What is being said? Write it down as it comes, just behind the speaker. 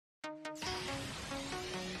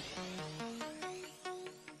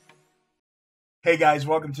Hey guys,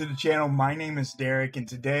 welcome to the channel. My name is Derek, and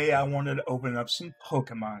today I wanted to open up some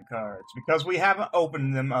Pokemon cards because we haven't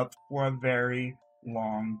opened them up for a very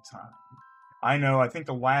long time. I know, I think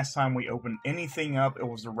the last time we opened anything up, it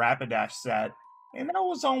was the Rapidash set, and that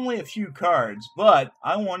was only a few cards, but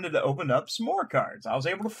I wanted to open up some more cards. I was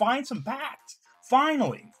able to find some packs.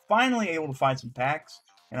 Finally able to find some packs,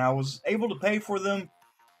 and I was able to pay for them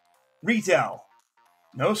retail.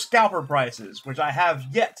 No scalper prices, which I have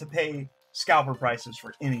yet to pay scalper prices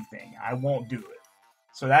for anything. I won't do it.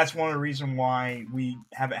 So that's one of the reasons why we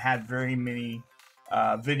haven't had very many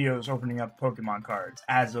videos opening up Pokemon cards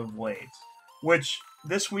as of late. Which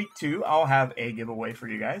this week too, I'll have a giveaway for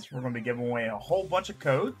you guys. We're going to be giving away a whole bunch of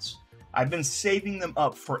codes. I've been saving them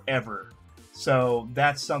up forever. So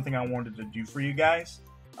that's something I wanted to do for you guys.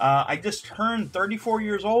 I just turned 34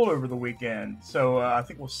 years old over the weekend. So I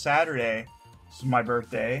think it was Saturday. This is my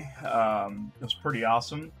birthday. It was pretty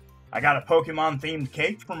awesome. I got a Pokemon-themed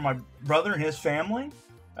cake from my brother and his family.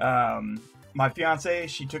 My fiance,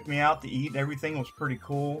 she took me out to eat. Everything was pretty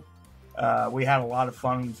cool. We had a lot of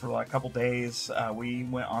fun for like a couple days. We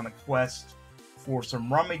went on a quest for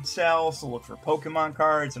some rummage sales to look for Pokemon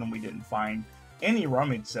cards, and we didn't find any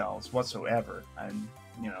rummage sales whatsoever. And,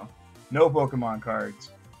 you know, no Pokemon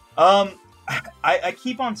cards. I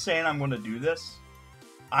keep on saying I'm going to do this.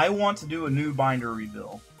 I want to do a new binder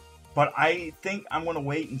reveal, but I think I'm going to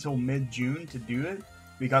wait until mid-June to do it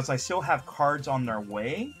because I still have cards on their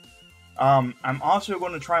way. I'm also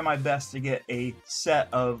going to try my best to get a set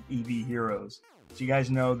of EV Heroes. So you guys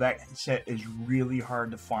know that set is really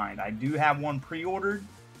hard to find. I do have one pre-ordered,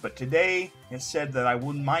 but today it said that I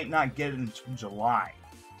might not get it until July.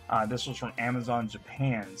 This was from Amazon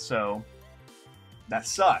Japan, so that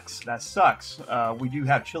sucks. That sucks. We do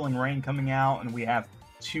have Chilling Reign coming out, and we have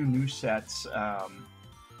two new sets.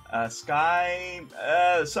 Sky,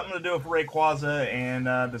 something to do with Rayquaza and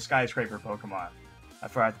the Skyscraper Pokemon. I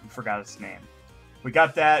forgot its name. We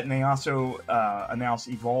got that, and they also announced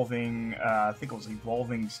Evolving, I think it was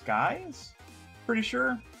Evolving Skies? Pretty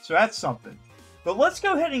sure. So that's something. But let's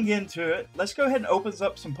go ahead and get into it. Let's go ahead and open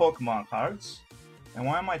up some Pokemon cards. And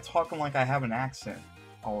why am I talking like I have an accent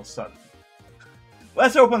all of a sudden?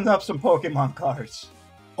 Let's open up some Pokemon cards.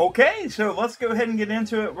 Okay, so let's go ahead and get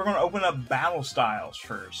into it. We're going to open up battle styles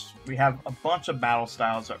first. We have a bunch of battle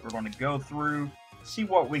styles that we're going to go through, see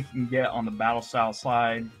what we can get on the battle style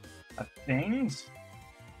side of things.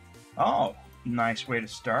 Oh, nice way to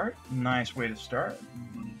start. Nice way to start.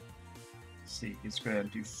 Let's see, let's go ahead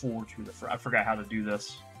and do 4 to the front. I forgot how to do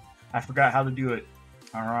this. I forgot how to do it.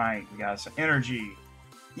 All right, we got some Energy,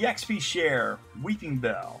 EXP Share, Weeping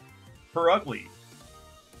Bell, Purugly,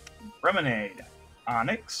 Remonade,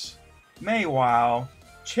 Onyx, Mawile,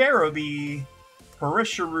 Cherubi,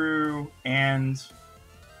 Purishuru, and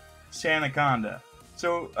Sandaconda.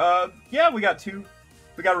 So, yeah, we got two.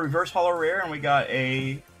 We got a reverse holo rare, and we got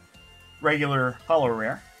a regular holo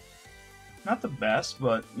rare. Not the best,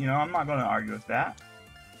 but, you know, I'm not going to argue with that.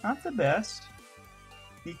 Not the best.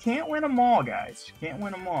 You can't win them all, guys. You can't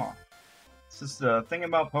win them all. It's just the thing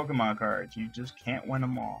about Pokemon cards. You just can't win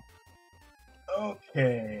them all.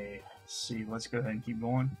 Okay. See, let's go ahead and keep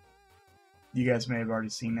going. You guys may have already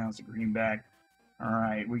seen now, it's a greenback.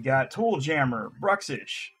 Alright, we got Tool Jammer,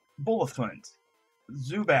 Bruxish, Bullifant,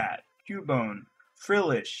 Zubat, Cubone,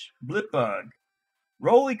 Frillish, Blipbug,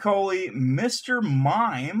 Roly-Coly, Mr.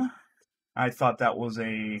 Mime. I thought that was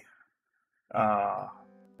a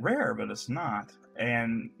rare, but it's not.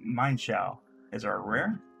 And Mineshaw is our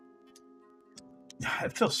rare.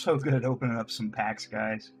 It feels so good opening up some packs,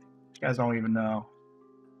 guys. You guys don't even know.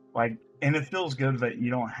 Like, and it feels good that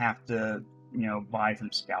you don't have to, you know, buy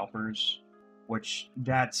from scalpers, which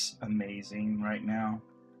that's amazing right now.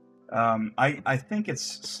 I think it's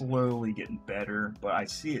slowly getting better, but I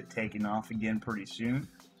see it taking off again pretty soon.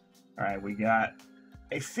 All right, we got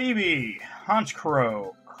a Phoebe,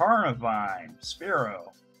 Honchkrow, Carnivine, Spearow,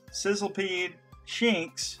 Sizzlipede,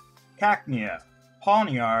 Shinx, Cacnea,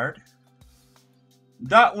 Pawniard,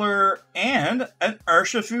 Dottler, and an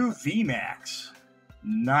Urshifu VMAX.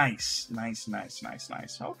 Nice, nice, nice, nice,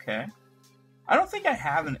 nice. Okay. I don't think I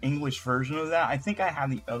have an English version of that. I think I have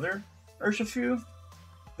the other Urshifu.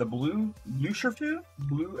 The blue Urshifu?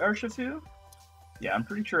 Blue Urshifu? Yeah, I'm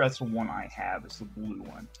pretty sure that's the one I have. It's the blue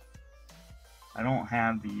one. I don't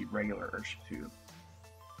have the regular Urshifu.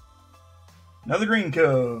 Another green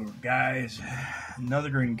code, guys. Another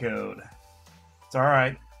green code. It's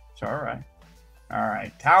alright. It's alright.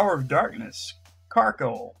 Alright. Tower of Darkness.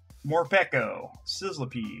 Carkle. Morpeko,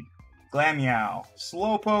 Sizzlipede, Glameow,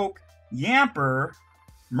 Slowpoke, Yamper,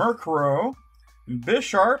 Murkrow,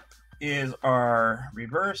 Bisharp is our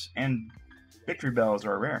reverse, and Victory Bell is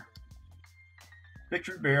our rare.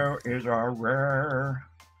 Victory Bell is our rare.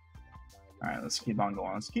 Alright, let's keep on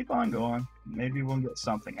going. Let's keep on going. Maybe we'll get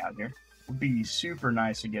something out here. It would be super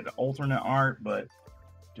nice to get an alternate art, but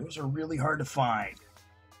those are really hard to find.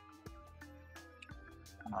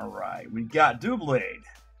 Alright, we've got Doublade,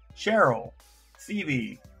 Cheryl,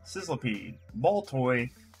 Phoebe, Sizzlipede, Baltoy,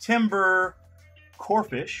 Timber,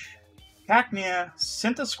 Corphish, Cacnea,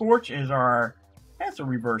 Scorch is our, that's a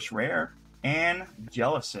reverse rare, and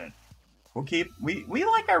Jellicent. We'll keep, we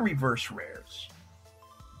like our reverse rares.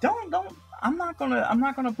 I'm not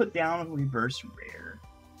gonna put down a reverse rare.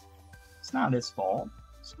 It's not his fault.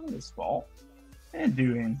 It's not his fault. It didn't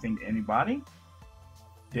do anything to anybody.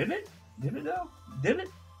 Did it? Did it though? Did it?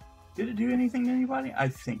 Did it do anything to anybody? I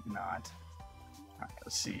think not. Alright,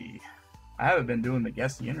 let's see. I haven't been doing the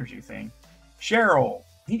guess the energy thing. Cheryl,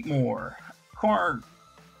 Heatmore,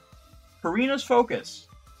 Karina's Focus,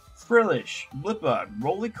 Frillish, Blipbug,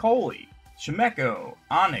 Roly-Coly, Chimecho,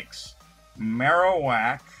 Onyx,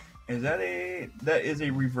 Marowak. That is a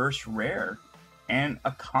reverse rare, and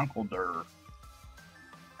a Conkeldurr.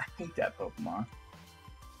 I hate that Pokemon.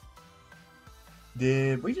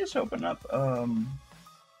 Did we just open up?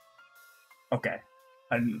 Okay,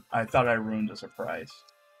 I thought I ruined a surprise.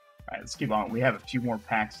 All right, let's keep on. We have a few more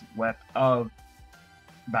packs left of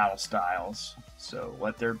Battle Styles, so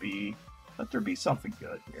let there be something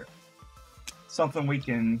good here. Something we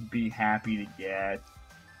can be happy to get.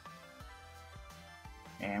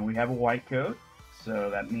 And we have a white coat, so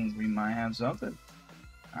that means we might have something.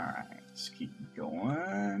 Alright, let's keep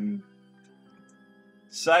going.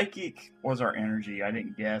 Psychic was our energy, I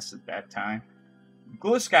didn't guess at that time.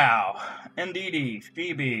 Gliscow, Indeedee,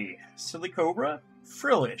 Phoebe, Silicobra,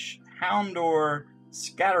 Frillish, Houndour,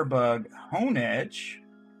 Scatterbug, Honedge,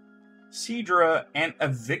 Seadra, and a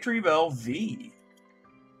Victory Bell V.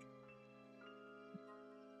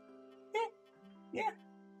 Yeah.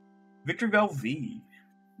 Victory Bell V.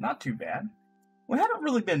 Not too bad. We haven't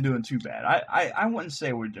really been doing too bad. I wouldn't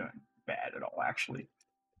say we're doing bad at all, actually.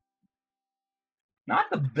 Not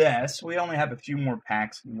the best. We only have a few more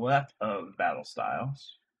packs left of Battle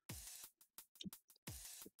Styles.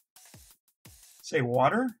 Say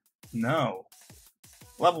water? No.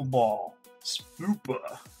 Level Ball,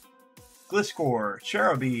 Spoopa, Gliscor,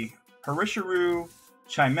 Cherubi, Harishiru,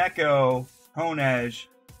 Chimecho, Honedge,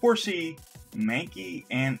 Horsey, Mankey,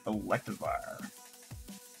 and Electivire.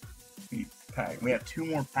 We have 2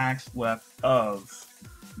 more packs left of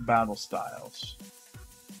Battle Styles.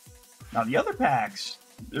 Now the other packs,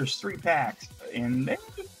 there's 3 packs, and there's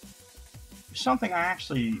something I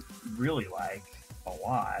actually really like a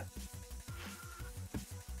lot.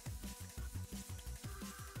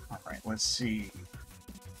 Alright, let's see.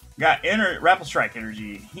 Got Rapid Strike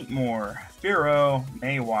Energy, Heatmore, Fearow,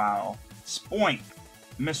 Mawile, Spoink,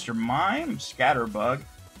 Mr. Mime, Scatterbug,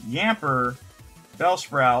 Yamper,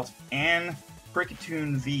 Bellsprout, and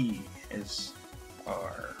Kricketune V is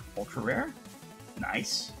our ultra rare.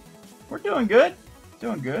 Nice. We're doing good.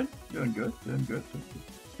 Doing good. Doing good. Doing good.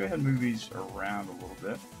 Let's go ahead and move these around a little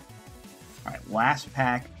bit. Alright, last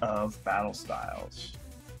pack of Battle Styles.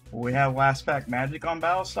 Will we have last pack magic on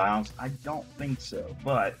Battle Styles? I don't think so,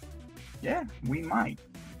 but yeah, we might.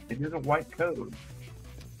 It is a white code.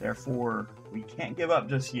 Therefore, we can't give up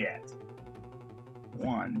just yet.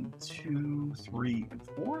 1, 2, 3, and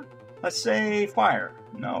 4. Let's say fire.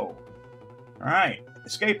 No. Alright.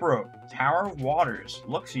 Escape Rope, Tower of Waters,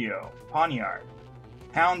 Luxio, Poniard,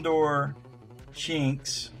 Houndour,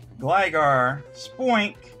 Shinx, Gligar,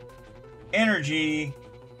 Spoink, Energy.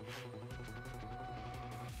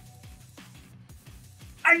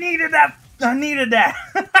 I needed that! I needed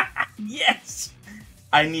that! Yes!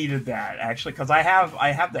 I needed that, actually, because I have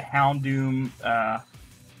the Houndoom.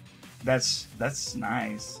 That's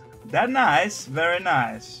nice. That nice. Very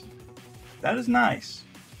nice. That is nice.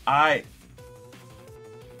 I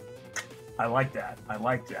like that. I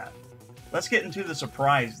like that. Let's get into the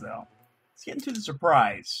surprise, though. Let's get into the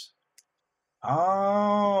surprise.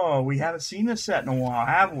 Oh, we haven't seen this set in a while,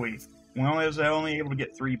 have we? We was only able to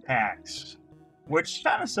get 3 packs. Which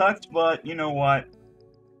kind of sucks, but you know what?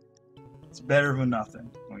 It's better than nothing.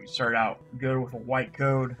 When you start out good with a white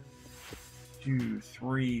code. 2,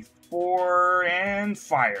 3, 4, and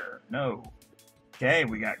fire. No. Okay,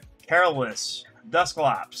 we got Careless,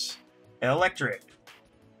 Dusclops, Electric,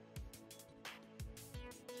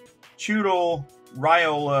 Choodle,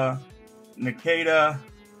 Ryola, Nikita,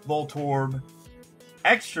 Voltorb,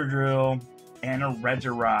 Excadrill, and a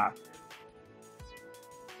Regirock.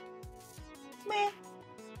 Meh.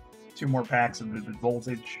 2 more packs of Vivid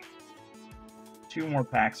Voltage. 2 more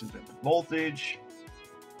packs of Vivid Voltage.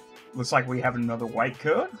 Looks like we have another white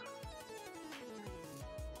code.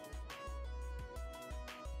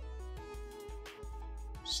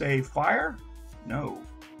 Save fire? No.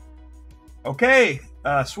 Okay,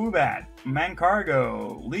 Swoobat,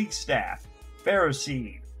 Mancargo, League Staff,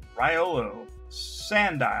 Ferroseed, Riolo,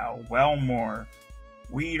 Sandile, Wellmore,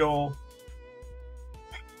 Weedle,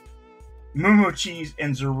 Momo Cheese,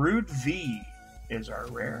 and Zarude V is our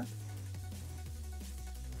rare.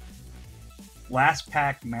 Last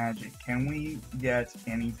pack magic. Can we get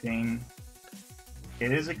anything?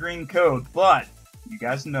 It is a green code, but you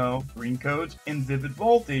guys know green codes in Vivid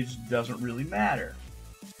Voltage doesn't really matter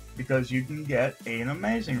because you can get an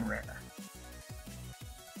amazing rare.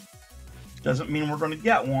 Doesn't mean we're going to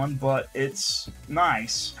get one, but it's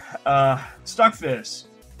nice. Stuckfist,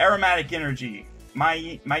 Aromatic Energy,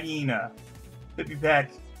 Myena, Pipipeck,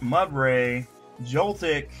 Mudray,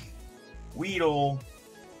 Joltik, Weedle,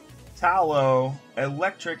 Tallow,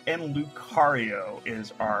 Electric, and Lucario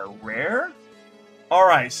is our rare.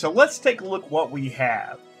 Alright, so let's take a look what we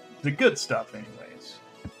have. The good stuff, anyways.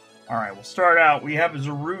 Alright, we'll start out. We have a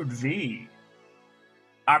Zarude V.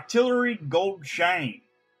 Octillery Gold Shiny,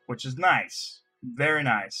 which is nice. Very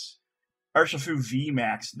nice. Urshifu V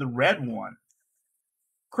Max, the red one.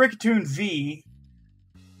 Kricketune V.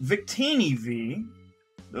 Victini V.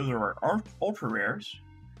 Those are our ultra rares.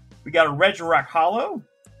 We got a Regirock Hollow.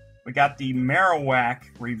 We got the Marowak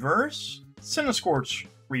Reverse. Cinescorch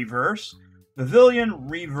Reverse. Pavilion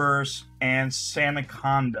Reverse, and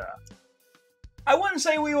Sandaconda. I wouldn't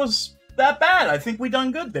say we was that bad. I think we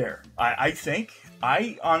done good there.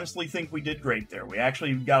 I honestly think we did great there. We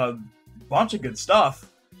actually got a bunch of good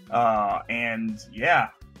stuff. And yeah,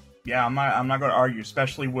 I'm not going to argue,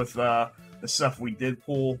 especially with the stuff we did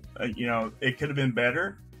pull. You know, it could have been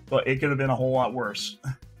better, but it could have been a whole lot worse.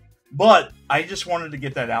 But I just wanted to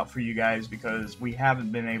get that out for you guys because we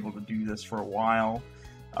haven't been able to do this for a while.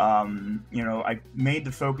 You know, I made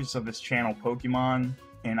the focus of this channel Pokemon,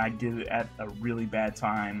 and I did it at a really bad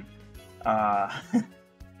time.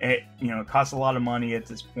 It costs a lot of money at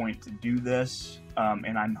this point to do this,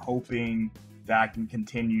 and I'm hoping that I can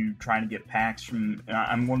continue trying to get packs from.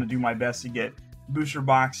 I'm going to do my best to get booster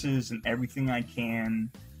boxes and everything I can,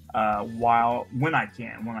 when I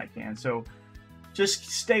can. So.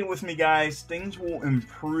 Just stay with me, guys. Things will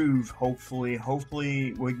improve, hopefully.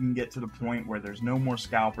 Hopefully, we can get to the point where there's no more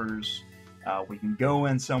scalpers. We can go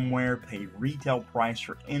in somewhere, pay retail price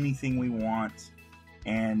for anything we want,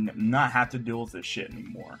 and not have to deal with this shit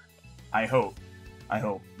anymore. I hope.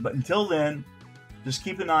 But until then, just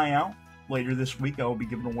keep an eye out. Later this week, I will be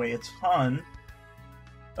giving away a ton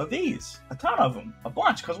of these. A ton of them. A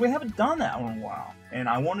bunch, because we haven't done that in a while. And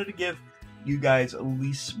I wanted to give you guys at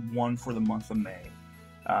least one for the month of May.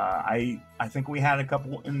 I think we had a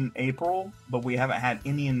couple in April, but we haven't had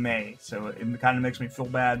any in May, so it kind of makes me feel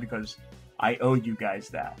bad because I owe you guys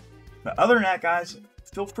that. But other than that, guys,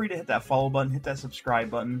 feel free to hit that follow button, hit that subscribe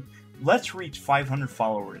button. Let's reach 500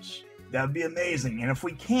 followers. That would be amazing. And if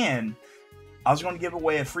we can, I was going to give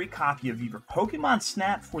away a free copy of either Pokemon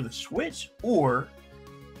Snap for the Switch or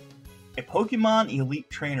a Pokemon Elite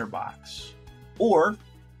Trainer box. Or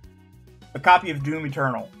a copy of Doom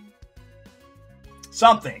Eternal.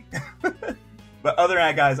 Something. But other than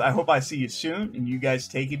that, guys, I hope I see you soon, and you guys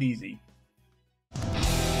take it easy.